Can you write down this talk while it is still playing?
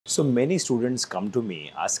So many students come to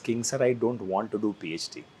me asking, sir, I don't want to do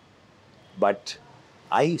PhD, but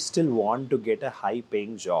I still want to get a high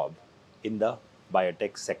paying job in the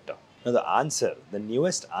biotech sector. Now, the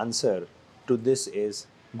newest answer to this is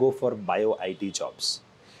go for bio IT jobs.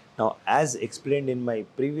 Now, as explained in my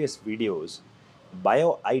previous videos,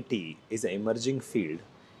 bio IT is an emerging field.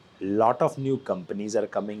 Lot of new companies are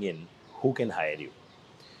coming in who can hire you.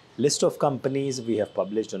 List of companies we have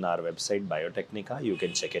published on our website Biotechnica. You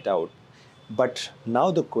can check it out. But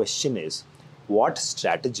now the question is, what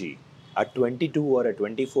strategy a 22 or a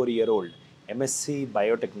 24-year-old MSc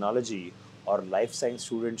biotechnology or life science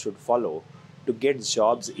student should follow to get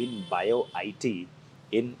jobs in bio IT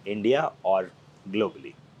in India or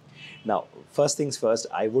globally? Now, first things first,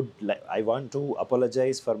 I want to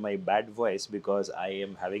apologize for my bad voice because I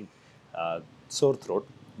am having sore throat,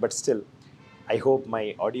 but still, I hope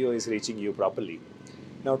my audio is reaching you properly.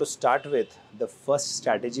 Now, to start with, the first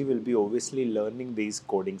strategy will be obviously learning these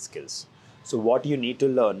coding skills. So, what you need to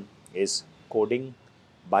learn is coding,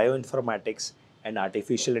 bioinformatics, and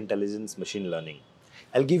artificial intelligence machine learning.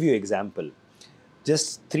 I'll give you an example.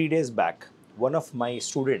 Just 3 days back, one of my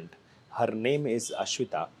student, her name is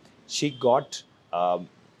Ashvita, she got a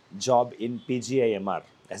job in PGIMR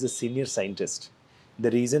as a senior scientist.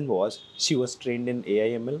 The reason was she was trained in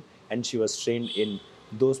AIML and she was trained in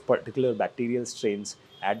those particular bacterial strains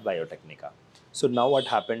at Biotechnica. So now what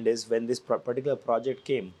happened is when this particular project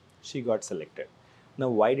came, she got selected. Now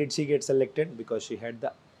why did she get selected? Because she had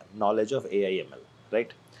the knowledge of AIML,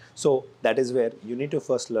 right? So that is where you need to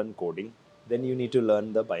first learn coding, then you need to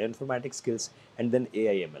learn the bioinformatics skills, and then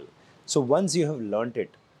AIML. So once you have learned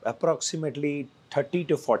it, approximately 30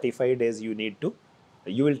 to 45 days you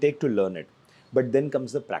will take to learn it. But then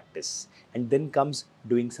comes the practice, and then comes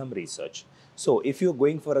doing some research. So if you're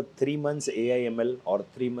going for a 3 months AIML or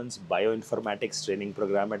 3 months bioinformatics training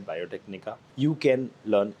program at Biotechnica, you can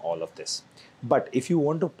learn all of this. But if you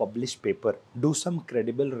want to publish paper, do some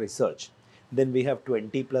credible research, then we have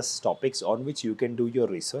 20 plus topics on which you can do your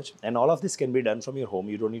research, and all of this can be done from your home.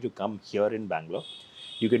 You don't need to come here in Bangalore.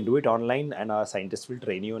 You can do it online and our scientists will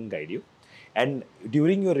train you and guide you. And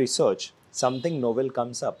during your research, something novel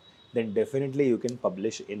comes up, then definitely you can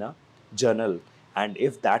publish in a journal. And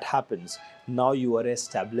if that happens, now you are an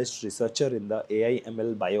established researcher in the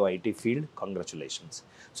AIML bio IT field. Congratulations.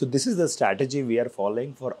 So this is the strategy we are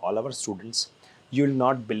following for all our students. You will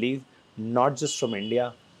not believe, not just from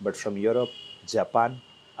India, but from Europe, Japan,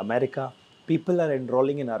 America, people are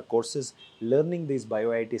enrolling in our courses, learning these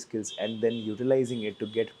bio IT skills, and then utilizing it to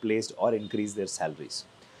get placed or increase their salaries.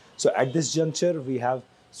 So at this juncture, we have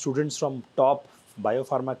students from top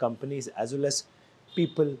biopharma companies as well as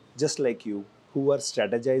people just like you who are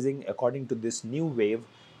strategizing according to this new wave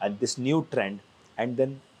and this new trend, and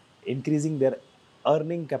then increasing their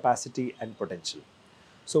earning capacity and potential.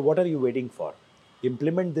 So what are you waiting for?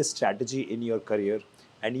 Implement this strategy in your career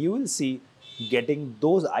and you will see getting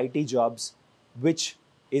those IT jobs which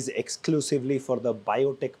is exclusively for the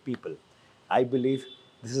biotech people. I believe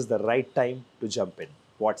this is the right time to jump in.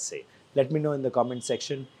 What say? Let me know in the comment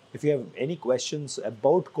section. If you have any questions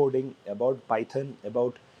about coding, about Python,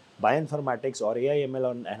 about bioinformatics or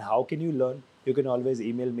AIML and how can you learn, you can always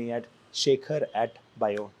email me at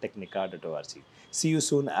shekhar@biotechnica.org. See you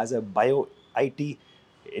soon as a bio IT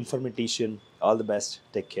informatician. All the best.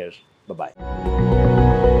 Take care. Bye-bye.